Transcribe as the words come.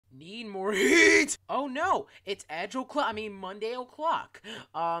Need more heat! Oh no, it's Monday o'clock.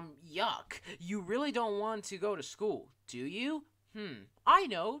 Yuck. You really don't want to go to school, do you? I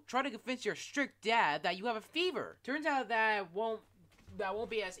know. Try to convince your strict dad that you have a fever. Turns out that won't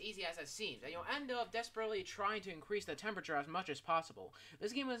be as easy as it seems, and you'll end up desperately trying to increase the temperature as much as possible.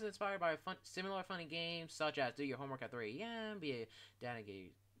 This game was inspired by similar funny games, such as do your homework at 3 a.m., be a dad and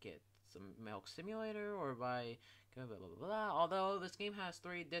get some milk simulator, or by blah, blah, blah, blah. Although this game has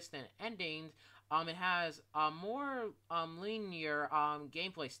 3 distinct endings, it has a more linear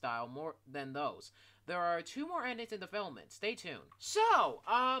gameplay style more than those. There are 2 more endings in development. Stay tuned. So,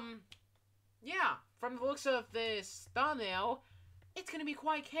 yeah, from the looks of this thumbnail, it's gonna be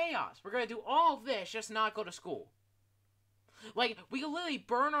quite chaos. We're gonna do all of this, just not go to school. Like, we could literally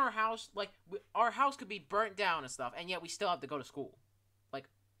burn our house, like, our house could be burnt down and stuff, and yet we still have to go to school. Like,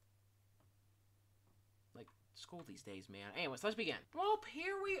 school these days, man. Anyways, let's begin. Well,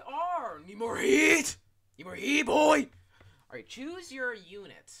 here we are. Need more heat? Need more heat, boy? Alright, choose your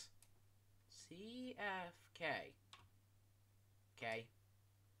unit. CFK. Okay.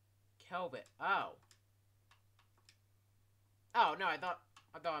 Kelvin. Oh. Oh, no, I thought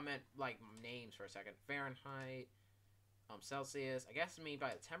I meant, like, names for a second. Fahrenheit. Celsius. I guess I mean by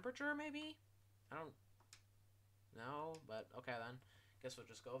the temperature, maybe? I don't know, but okay then. Guess we'll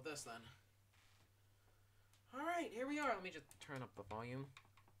just go with this then. Alright, here we are. Let me just turn up the volume.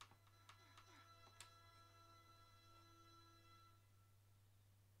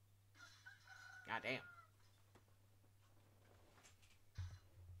 God damn.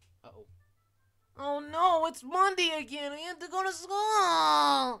 Uh-oh. Oh no, it's Monday again. I have to go to school.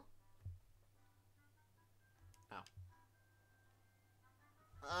 Oh.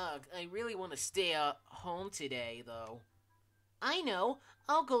 Ugh, I really want to stay home today, though. I know.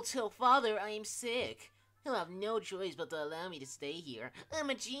 I'll go tell Father I am sick. He'll have no choice but to allow me to stay here.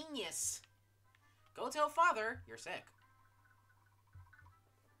 I'm a genius. Go tell Father you're sick.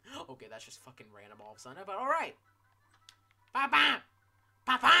 Okay, that's just fucking random all of a sudden, but alright. Papa!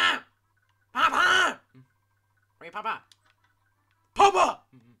 Papa! Papa! Where you, Papa? Papa!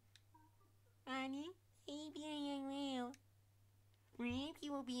 Honey, maybe I will. Perhaps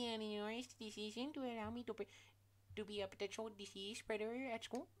you will be an honest decision to allow me to be a potential disease spreader at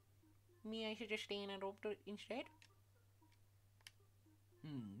school. May I suggest staying at home instead?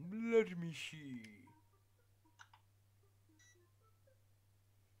 Let me see.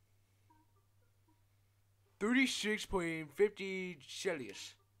 $36.50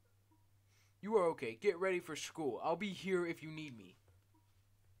 Celsius. You are okay. Get ready for school. I'll be here if you need me.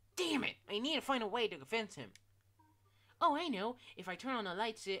 Damn it! I need to find a way to convince him. Oh, I know. If I turn on the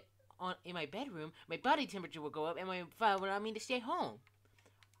lights in my bedroom, my body temperature will go up and my father will allow me to stay home.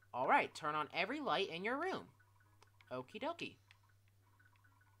 Alright, turn on every light in your room. Okie dokie.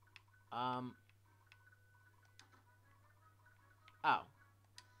 Oh.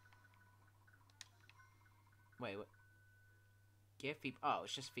 Wait, what? Give feedback. Oh,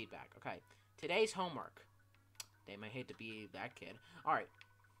 it's just feedback. Okay. Today's homework. Damn, I hate to be that kid. Alright.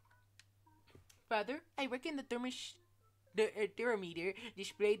 Father, I reckon the thermometer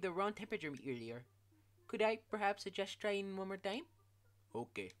displayed the wrong temperature earlier. Could I perhaps suggest trying one more time?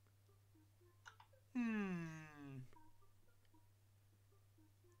 Okay.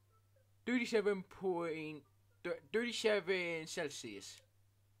 37 Celsius.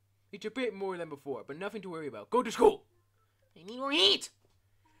 It's a bit more than before, but nothing to worry about. Go to school! I need more heat!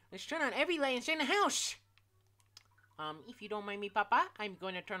 Let's turn on every light inside the house! If you don't mind me, Papa, I'm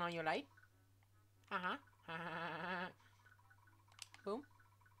going to turn on your light. Boom.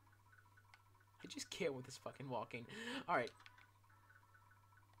 I just can't with this fucking walking. Alright.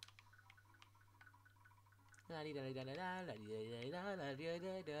 I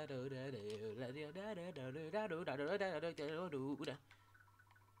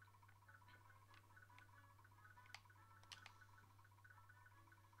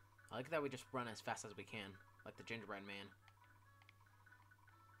like that we just run as fast as we can, like the gingerbread man.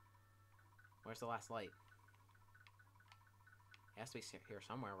 Where's the last light? It has to be here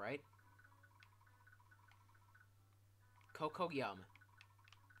somewhere, right? Cocoa Yum.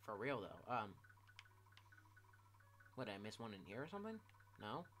 For real, though. What, did I miss one in here or something?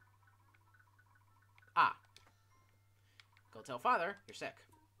 No? Ah. Go tell Father you're sick.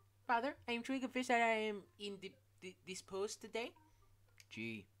 Father, I am truly convinced that I am indisposed today.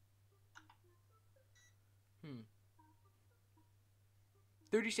 Gee.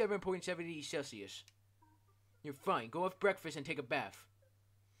 37.70 Celsius. You're fine. Go have breakfast and take a bath.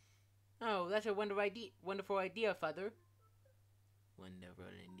 Oh, that's a wonderful idea, Father. Wonderful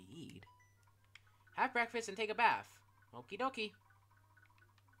indeed. Have breakfast and take a bath. Okie dokie.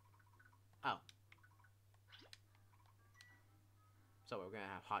 So we're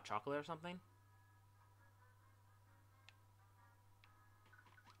gonna have hot chocolate or something?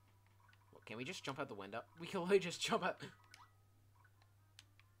 Well, can we just jump out the window? We can literally just jump out.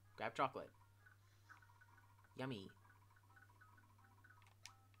 Grab chocolate. Yummy.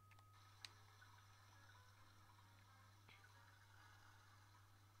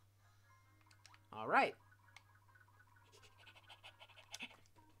 Alright.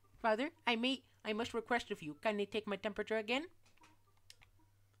 Father, I must request of you, can they take my temperature again?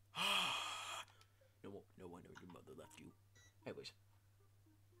 No wonder your mother left you. Anyways.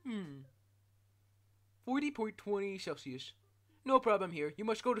 40.20 Celsius. No problem here. You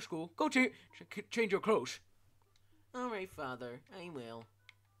must go to school. Go change your clothes. Alright, Father. I will.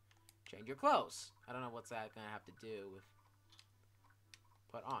 Change your clothes. I don't know what's that gonna have to do with...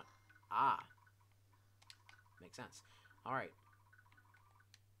 Put on. Ah. Makes sense. Alright.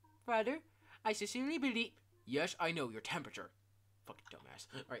 Father, I sincerely believe... Yes, I know. Your temperature. Fucking dumbass.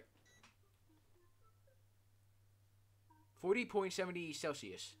 Alright. 40.70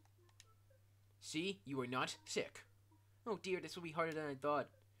 Celsius. See? You are not sick. Oh dear, this will be harder than I thought.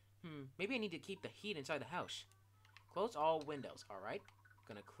 Maybe I need to keep the heat inside the house. Close all windows, alright?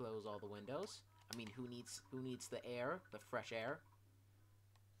 Gonna close all the windows. I mean, who needs the air? The fresh air?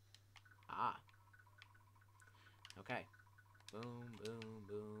 Ah. Okay. Boom, boom,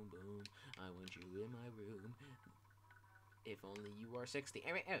 boom, boom. I want you in my room. If only you are 60.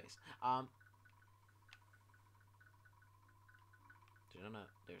 Anyways,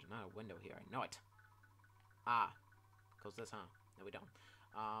 there's not a window here. I know it. Ah. Close this, huh? No, we don't.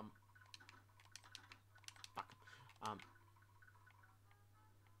 Fuck.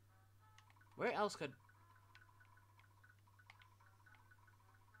 Where else could...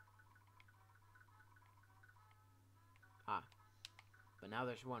 Ah. But now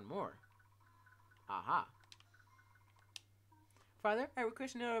there's one more. Aha. Father, I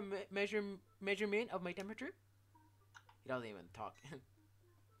request another measurement of my temperature. He doesn't even talk.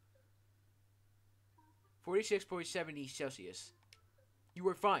 46.70 Celsius. You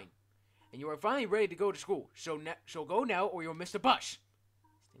are fine. And you are finally ready to go to school. So go now or you'll miss the bus.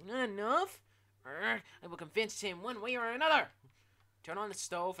 Still not enough? I will convince him one way or another. Turn on the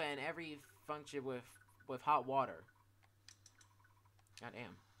stove and every function with hot water.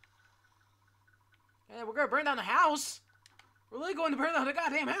 Goddamn. Yeah, we're gonna burn down the house. We're really going to burn down the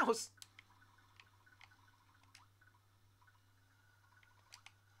goddamn house.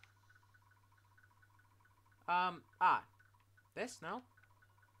 This? No?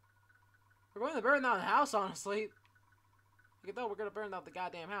 We're going to burn down the house, honestly. You can tell we're going to burn down the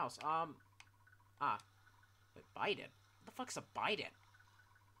goddamn house. Wait, Biden? What the fuck's a Biden?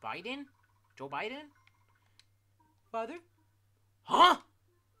 Biden? Joe Biden? Father? Huh?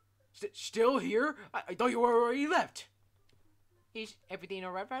 Still here? I thought you were already left. Is everything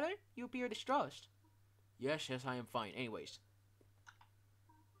alright, Father? You appear distressed. Yes, I am fine. Anyways.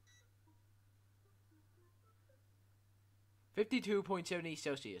 .70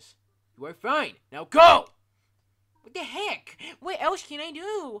 Celsius. You are fine. Now go! What the heck? What else can I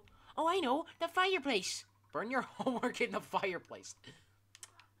do? Oh, I know. The fireplace. Burn your homework in the fireplace.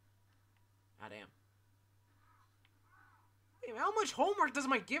 Ah, damn. Hey, how much homework does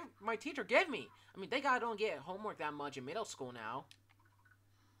my teacher give me? I mean, thank God I don't get homework that much in middle school now.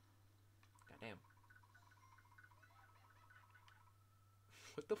 Goddamn.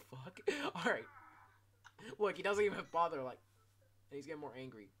 What the fuck? Alright. Look, he doesn't even bother, like... He's getting more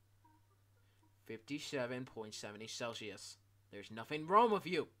angry. 57.70 Celsius. There's nothing wrong with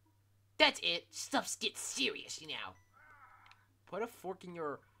you. That's it. Stuff gets serious, you know. Put a fork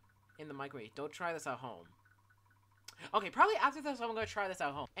in the microwave. Don't try this at home. Okay, probably after this, I'm gonna try this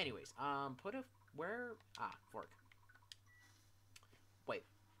at home. Anyways, fork. Wait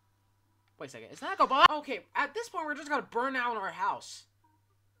a second. Is that okay, at this point, we're just gonna burn down our house.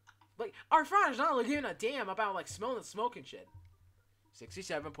 Like, our father's not like, giving a damn about, like, smelling smoke and shit.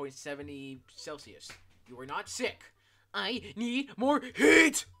 67.70 Celsius. You are not sick. I need more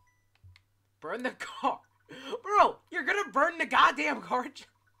heat! Burn the car. Bro, you're gonna burn the goddamn car.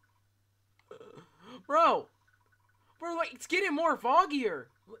 Bro, like, it's getting more foggier.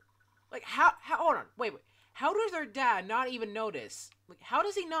 Like, how, hold on, wait. How does their dad not even notice? Like, how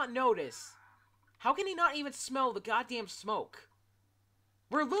does he not notice? How can he not even smell the goddamn smoke?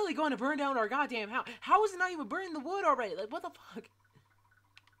 We're literally going to burn down our goddamn house. How is it not even burning the wood already? Like, what the fuck?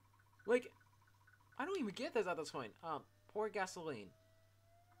 Like, I don't even get this at this point. Pour gasoline.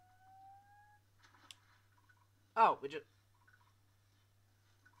 Oh, we just...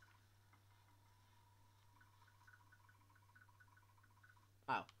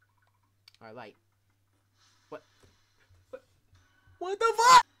 Oh. Alright, light. What? What the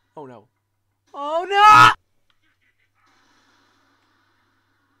fuck? Oh no. Oh no!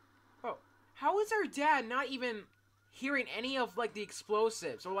 Bro, how is our dad not even hearing any of, like, the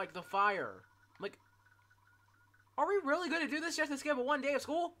explosives or, like, the fire? Like, are we really going to do this just to skip one day of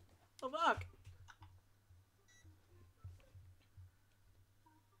school? Oh, fuck.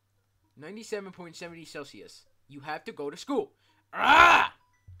 97.70 Celsius. You have to go to school. Ah!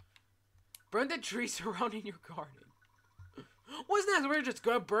 Burn the trees surrounding your garden. Wasn't that we're just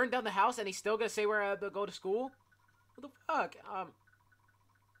gonna burn down the house and he's still gonna say we're to go to school? What the fuck?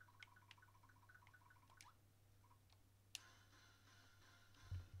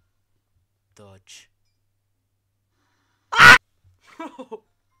 Dodge. Ah!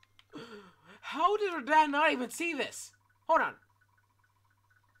 How did our dad not even see this? Hold on.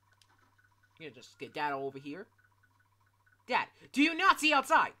 I'm gonna just get Dad over here. Dad, do you not see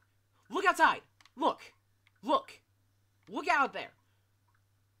outside? Look outside. Look. Look. Look out there.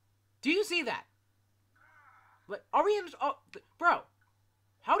 Do you see that? Like, are we in... Oh, bro.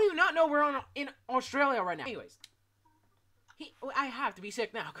 How do you not know we're in Australia right now? Anyways. I have to be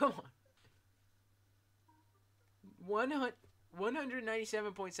sick now. Come on.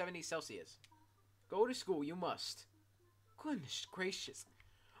 197.70 Celsius. Go to school. You must. Goodness gracious.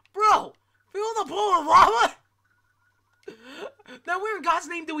 Bro! Fill the pool of lava? Now where in God's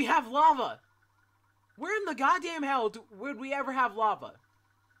name do we have lava? Where in the goddamn hell would we ever have lava?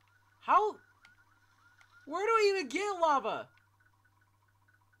 How? Where do I even get lava?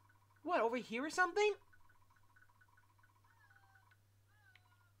 What, over here or something?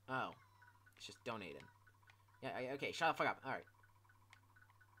 Oh. It's just donating. Yeah, okay, shut the fuck up. Alright.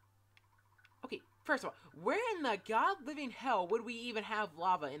 Okay, first of all, where in the god-living hell would we even have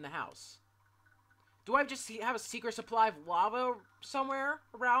lava in the house? Do I just have a secret supply of lava somewhere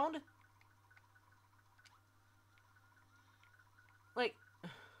around? Like,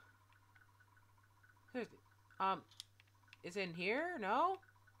 is it in here? No?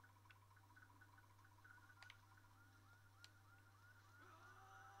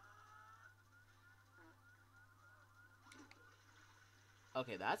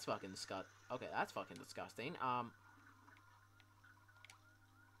 Okay, that's fucking disgusting. Okay, that's fucking disgusting.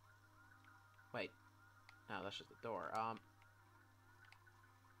 Wait. No, that's just the door.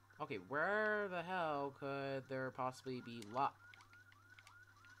 Okay, where the hell could there possibly be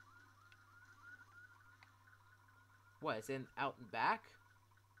What, it's in out and back?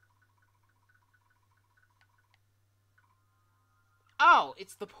 Oh,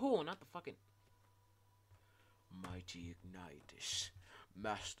 it's the pool, not the fucking... Mighty Ignitus,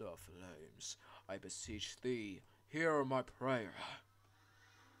 Master of Flames, I beseech thee, hear my prayer.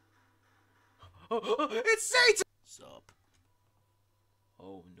 It's Satan! Sup?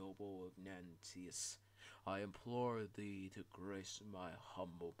 O noble Ignatius, I implore thee to grace my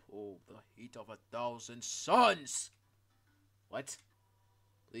humble pool the heat of 1,000 suns! What?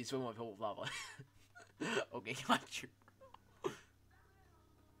 Please fill my pool with lava. Okay, got you.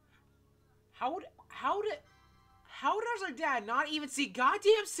 How does our dad not even see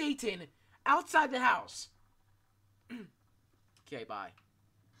goddamn Satan outside the house? Okay, bye.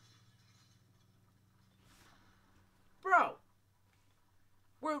 Bro,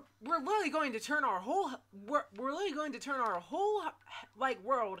 we're literally going to turn our whole like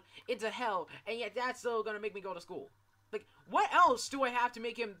world into hell, and yet Dad's still gonna make me go to school. Like, what else do I have to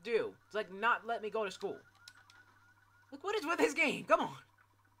make him do? To, like, not let me go to school? Like, what is with this game? Come on.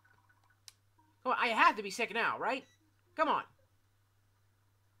 Come on, I have to be sick now, right? Come on.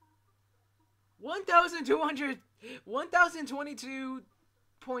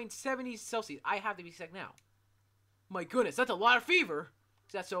 1,022.70 Celsius. I have to be sick now. My goodness, that's a lot of fever.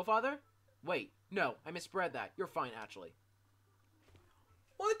 Is that so, Father? Wait, no, I misread that. You're fine, actually.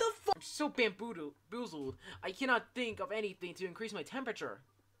 What the fuck? I'm so bamboozled. I cannot think of anything to increase my temperature.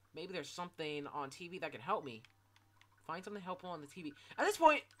 Maybe there's something on TV that can help me. Find something helpful on the TV. At this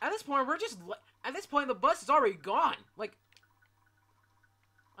point, we're just... At this point, the bus is already gone. Like...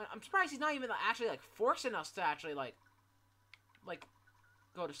 I'm surprised he's not even actually, like, forcing us to actually, like,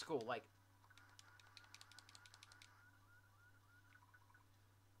 go to school. Like...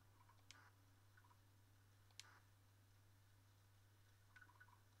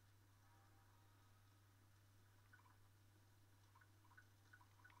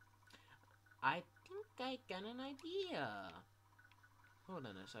 I think I got an idea. Hold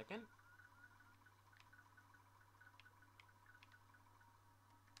on a second.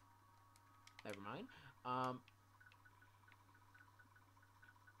 Never mind.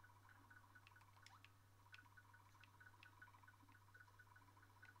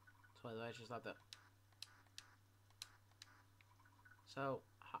 So I just thought that. So,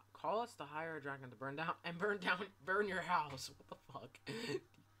 call us to hire a dragon to burn your house. What the fuck?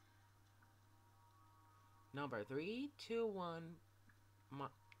 Number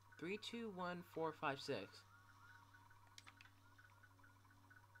 321456.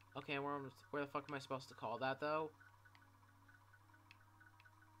 Okay, where the fuck am I supposed to call that though?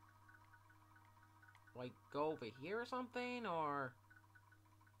 Like, go over here or something, or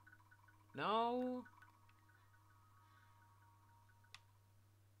no?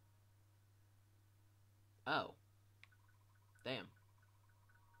 Oh. Damn.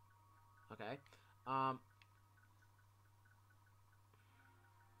 Okay.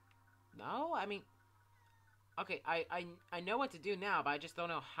 No, I mean, okay, I know what to do now, but I just don't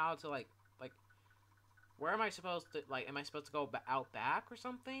know how to, like, where am I supposed to, like, am I supposed to go out back or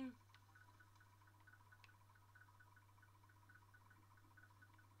something?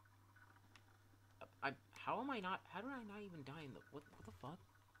 How do I not even die in the, what the fuck?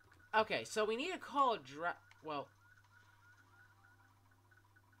 Okay, so we need to call a well.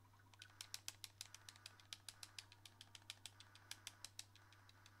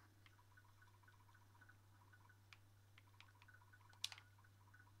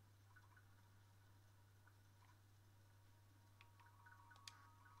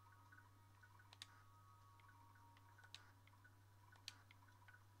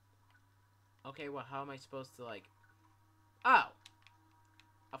 Okay, well, how am I supposed to, like... Oh!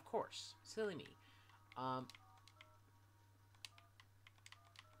 Of course. Silly me. And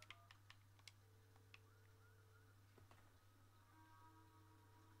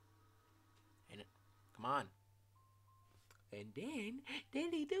come on. And then, the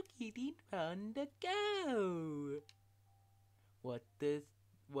little kitty found the cow. What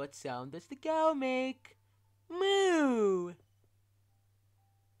sound does the cow make? Moo!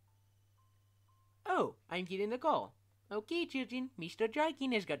 Oh, I'm getting a call. Okay, children, Mr.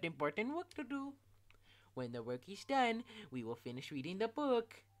 Dragon has got important work to do. When the work is done, we will finish reading the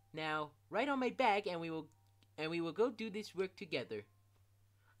book. Now, write on my bag, and we will go do this work together.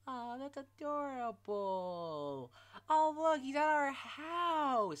 Oh, that's adorable. Oh, look, he's at our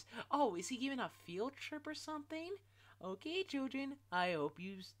house. Oh, is he giving a field trip or something? Okay, children, I hope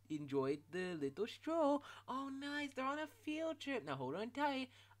you enjoyed the little stroll. Oh, nice, they're on a field trip. Now, hold on tight.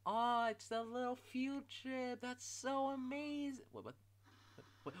 Oh, it's a little field trip. That's so amazing. What the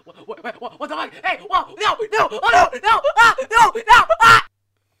fuck? Hey, whoa, no, oh no, ah!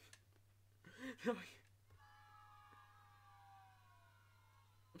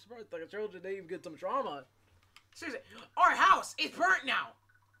 I'm surprised the children didn't even get some trauma. Seriously, our house is burnt now.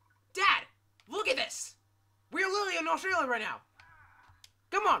 Dad, look at this. We're literally in Australia right now.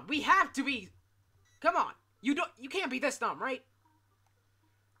 Come on, we have to be. Come on, you can't be this dumb, right?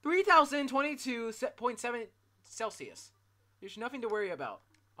 3022.7 Celsius. There's nothing to worry about.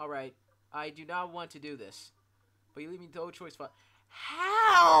 Alright, I do not want to do this. But you leave me no choice but...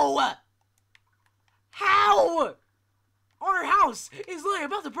 How? How? Our house is literally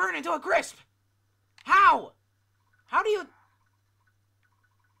about to burn into a crisp. How? How do you...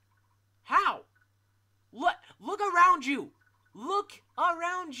 How? Look around you. Look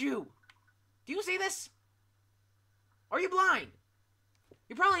around you. Do you see this? Are you blind?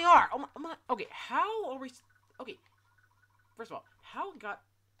 You probably are. Oh my, okay, how are we... Okay, first of all, how got...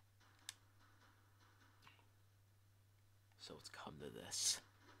 So it's come to this.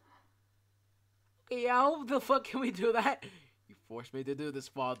 Okay, how the fuck can we do that? You forced me to do this,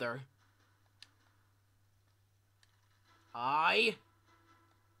 Father. I...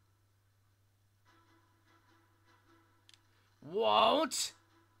 won't...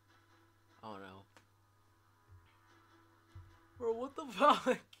 Oh no. Bro, what the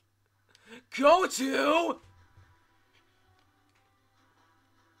fuck? Go to...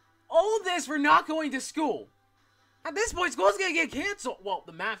 All this for not going to school. At this point, school's gonna get canceled. Well,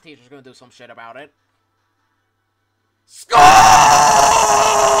 the math teacher's gonna do some shit about it. School!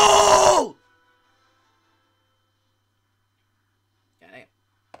 Goddamn.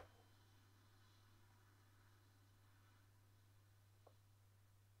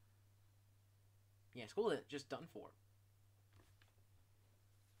 Yeah, school is just done for.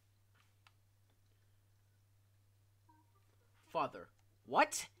 Father,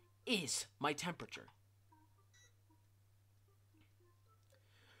 what is my temperature?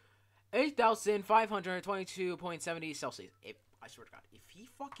 8,522.70 Celsius. I swear to God, if he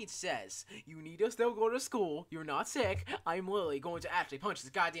fucking says you need to still go to school, you're not sick, I'm literally going to actually punch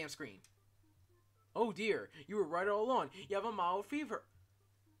this goddamn screen. Oh dear, you were right all along. You have a mild fever.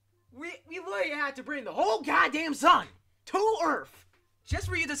 We literally had to bring the whole goddamn sun to Earth just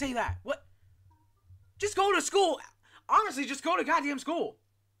for you to say that. What? Just go to school. Honestly, just go to goddamn school.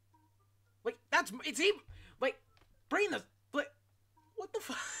 Like, it's even, like, bring the, like, what the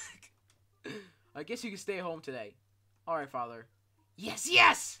fuck? I guess you can stay home today. Alright, Father. Yes,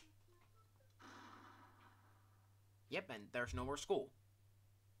 yes! Yep, and there's no more school.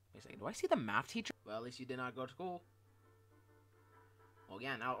 Wait a second, do I see the math teacher? Well, at least you did not go to school. Well,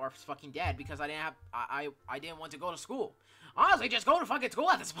 yeah, now Arf's fucking dead because I didn't have, I didn't want to go to school. Honestly, just go to fucking school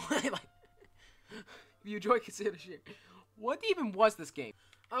at this point. Like, if you enjoy, consider share. What even was this game?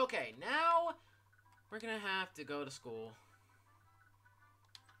 Okay, now we're gonna have to go to school.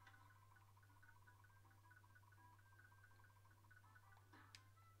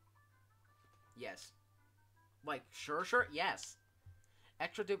 Yes. Like, sure, yes.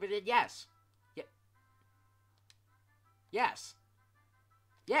 Extra duplicated, yes. Yeah. Yes.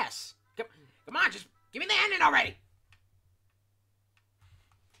 Yes. Come on, just give me the ending already.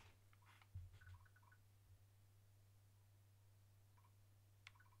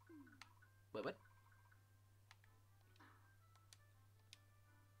 Wait, what?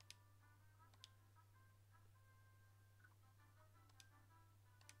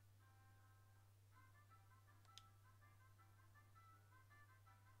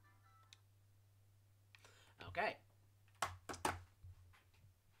 Okay.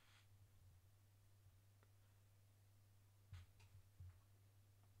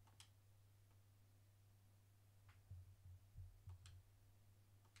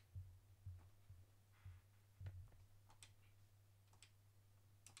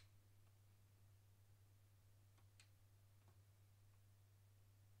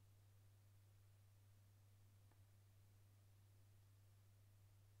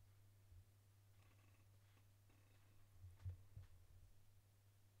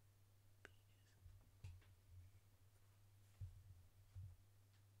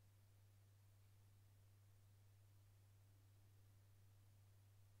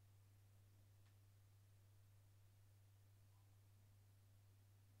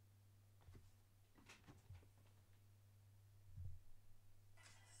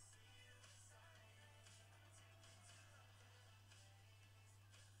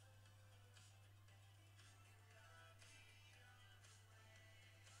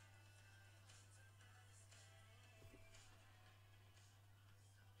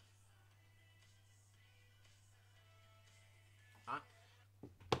 Huh?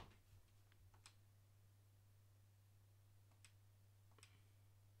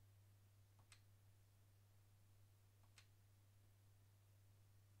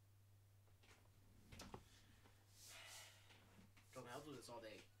 I'll do this all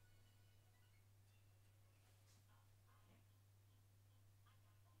day.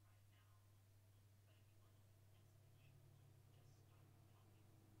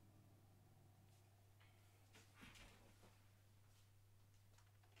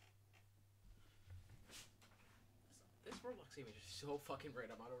 This Roblox game is just so fucking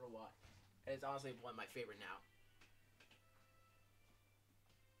random. I don't know why. It's honestly one of my favorite now.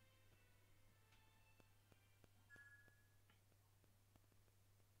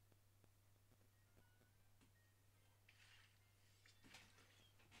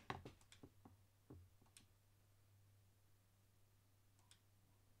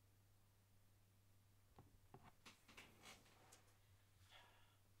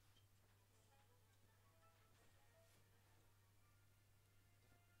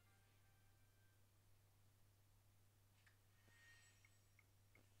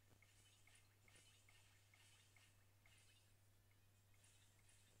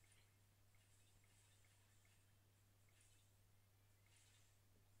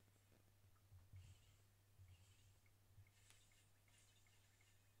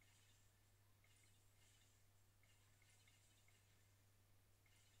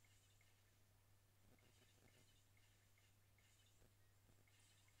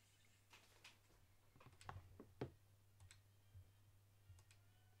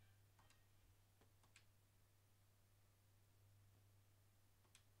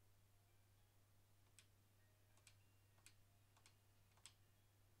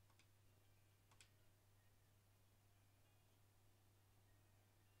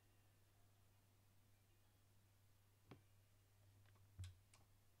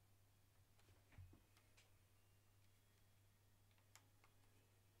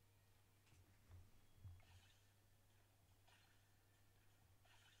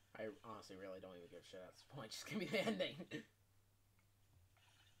 I honestly really don't even give a shit at this point. Just give me the ending.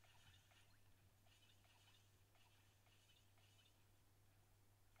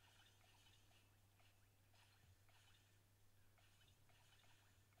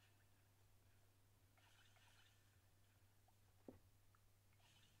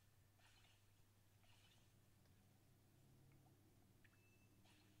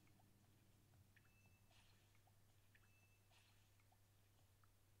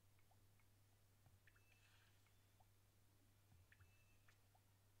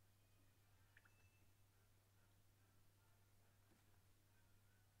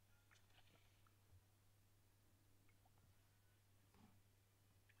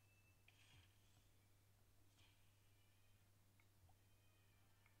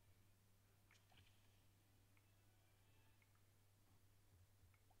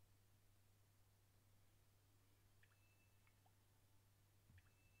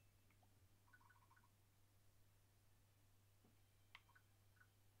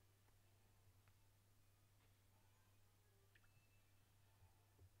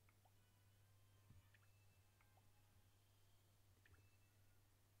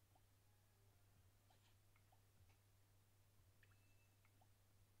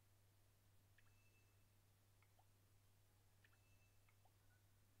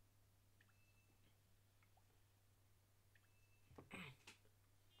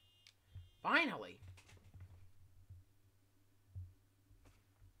 Finally.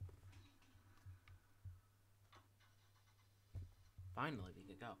 Finally, we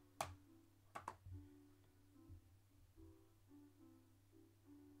could go.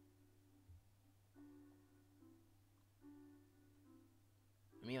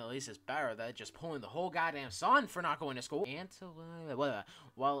 I mean, at least it's better than just pulling the whole goddamn sun for not going to school. And to,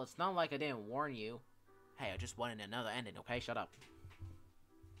 well, it's not like I didn't warn you. Hey, I just wanted another ending, okay? Shut up.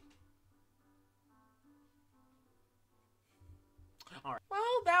 Alright. Well,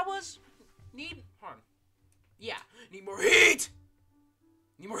 that was... Need more heat!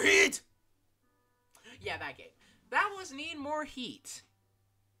 Need more heat! Yeah, that game. That was Need More Heat.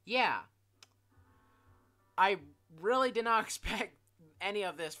 Yeah. I really did not expect any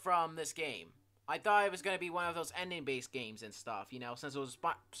of this from this game. I thought it was going to be one of those ending-based games and stuff, you know, since it was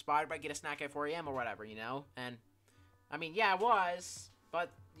inspired by Get a Snack at 4 a.m. or whatever, you know? And, I mean, yeah, it was.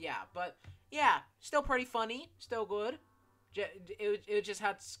 But, yeah, still pretty funny. Still good. It just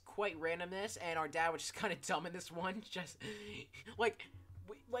had quite randomness, and our dad was just kind of dumb in this one. Just,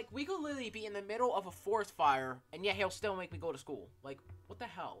 we could literally be in the middle of a forest fire, and yet he'll still make me go to school. Like, what the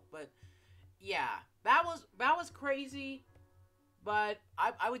hell? But, yeah, that was crazy. But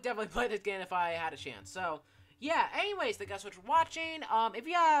I would definitely play this game if I had a chance. So, yeah, anyways, thank you guys so much for watching.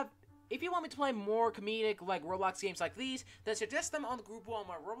 If you want me to play more comedic, like, Roblox games like these, then suggest them on the group wall on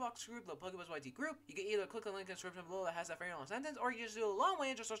my Roblox group, the PuggyPugsonYT group. You can either click the link in the description below that has that very long sentence, or you can just do a long way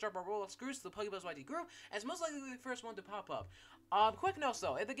and just search up our Roblox groups, the PuggyPugsonYT group, and it's most likely the first one to pop up. Quick notes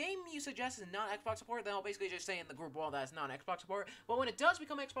though, if the game you suggest is non-Xbox support, then I'll basically just say in the group wall that it's non-Xbox support, but when it does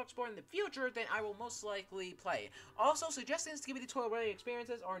become Xbox support in the future, then I will most likely play it. Also, suggesting Skibidi Toilet Related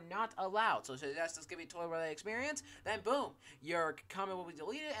Experiences are not allowed, so suggest a Skibidi Toilet Related Experience, then boom, your comment will be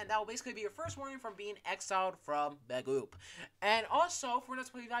deleted, and that will basically be your first warning from being exiled from the group. And also, for next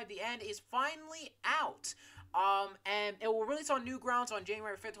play live, the end is finally out. And it will release on Newgrounds on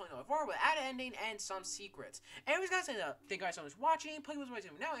January 5th, 2024 with added ending and some secrets. Anyways, guys, thank you guys so much for watching.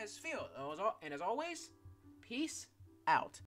 PuggyPugsonYT now is Field. And as always, peace out.